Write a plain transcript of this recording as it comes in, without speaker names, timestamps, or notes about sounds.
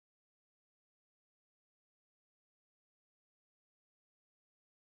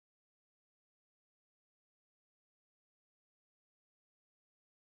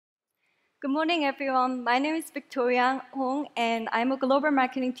Good morning, everyone. My name is Victoria Hong, and I'm a global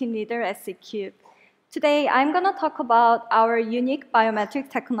marketing team leader at SECUVE. Today, I'm going to talk about our unique biometric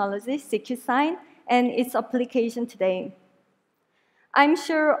technology, SecuSign, and its application today. I'm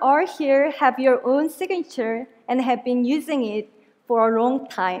sure all here have your own signature and have been using it for a long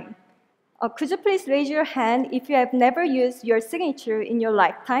time. Could you please raise your hand if you have never used your signature in your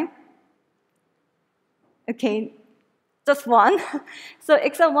lifetime? Okay, just one. So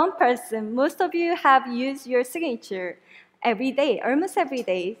except one person, most of you have used your signature every day, almost every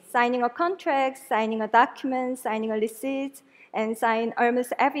day, signing a contract, signing a document, signing a receipt, and sign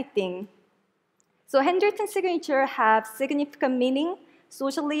almost everything. So handwritten signature have significant meaning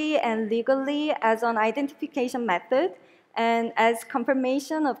socially and legally as an identification method and as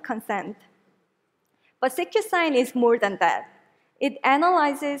confirmation of consent. But SecuSign is more than that. It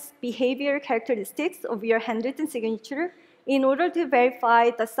analyzes behavior characteristics of your handwritten signature in order to verify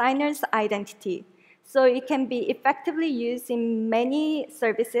the signer's identity. So it can be effectively used in many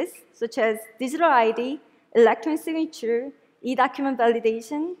services, such as digital ID, electronic signature, e-document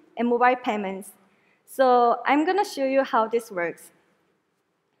validation, and mobile payments. So I'm going to show you how this works.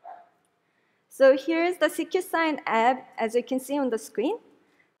 So here's the SecuSign app, as you can see on the screen.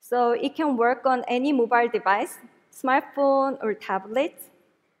 So it can work on any mobile device, smartphone or tablet.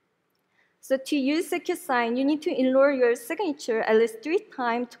 So to use SecuSign, you need to enroll your signature at least 3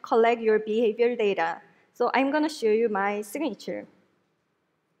 times to collect your behavior data. So I'm going to show you my signature.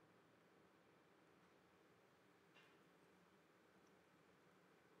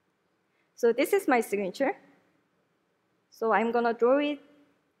 So this is my signature. So I'm going to draw it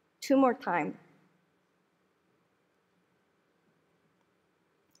 2 more times.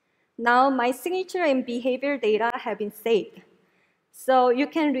 Now my signature and behavior data have been saved. So you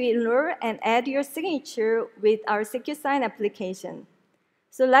can re-enroll and add your signature with our SecuSign application.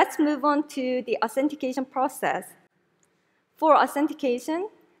 So let's move on to the authentication process. For authentication,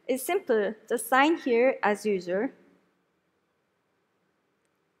 it's simple. Just sign here as usual.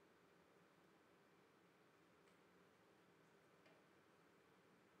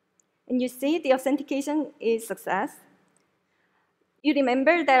 And you see the authentication is success. You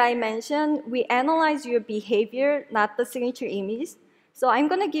remember that I mentioned we analyze your behavior, not the signature image. So I'm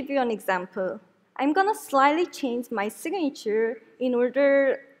going to give you an example. I'm going to slightly change my signature in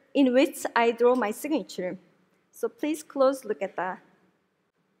order in which I draw my signature. So please close look at that.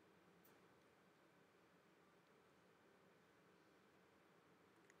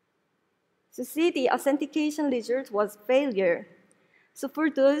 So see, the authentication result was failure. So for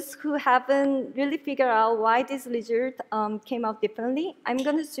those who haven't really figured out why this result came out differently, I'm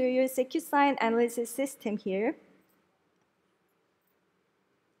going to show you a SecuSign analysis system here.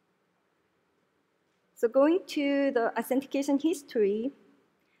 So going to the authentication history,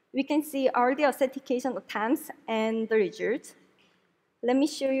 we can see all the authentication attempts and the results. Let me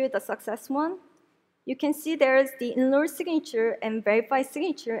show you the success one. You can see there's the enrolled signature and verified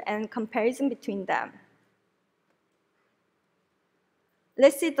signature and comparison between them.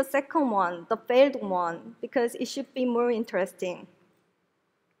 Let's see the second one, the failed one, because it should be more interesting.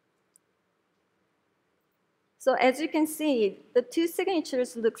 So as you can see, the 2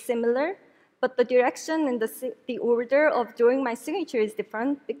 signatures look similar, but the direction and the order of drawing my signature is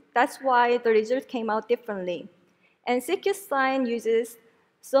different. That's why the result came out differently. And SecuSign uses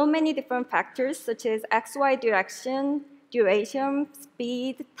so many different factors, such as XY direction, duration,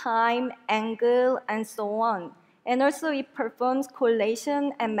 speed, time, angle, and so on. And also it performs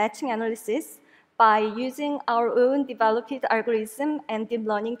correlation and matching analysis by using our own developed algorithm and deep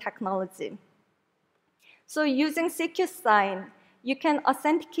learning technology. So using SecuSign, you can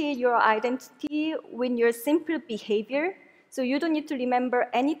authenticate your identity with your simple behavior, so you don't need to remember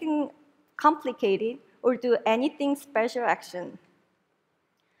anything complicated or do anything special action.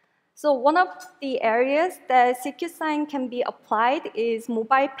 So one of the areas that SecuSign can be applied is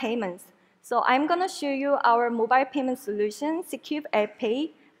mobile payments. So I'm going to show you our mobile payment solution, SECUVE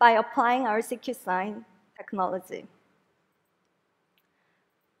Pay, by applying our SecuSign technology.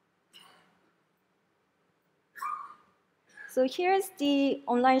 So here's the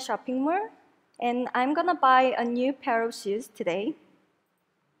online shopping mall, and I'm going to buy a new pair of shoes today.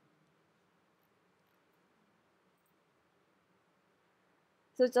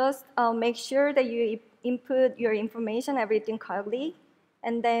 So just make sure that you input your information, everything correctly,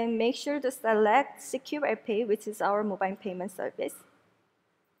 and then make sure to select SECUVE Pay, which is our mobile payment service.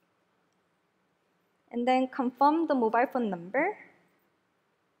 And then confirm the mobile phone number.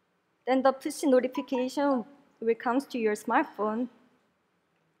 Then the push notification will come to your smartphone.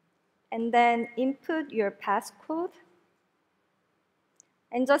 And then input your passcode.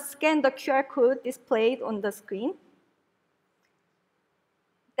 and just scan the QR code displayed on the screen.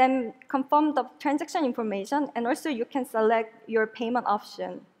 Then confirm the transaction information, and also you can select your payment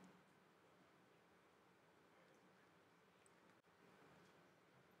option.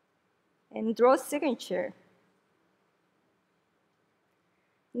 And draw signature.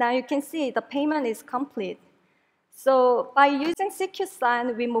 Now you can see the payment is complete. So by using Secure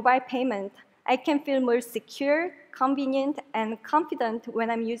Sign with mobile payment, I can feel more secure, convenient, and confident when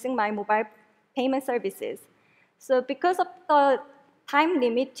I'm using my mobile payment services. So because of the time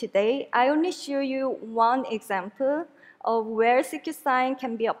limit today, I only show you one example of where Secure Sign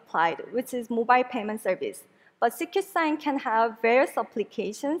can be applied, which is mobile payment service. But Secure Sign can have various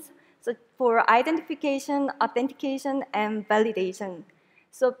applications, so for identification, authentication, and validation.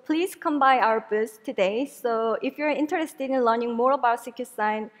 So please come by our booth today. So if you're interested in learning more about Secure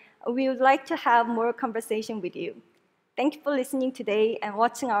Sign, we would like to have more conversation with you. Thank you for listening today and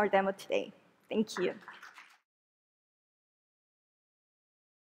watching our demo today. Thank you.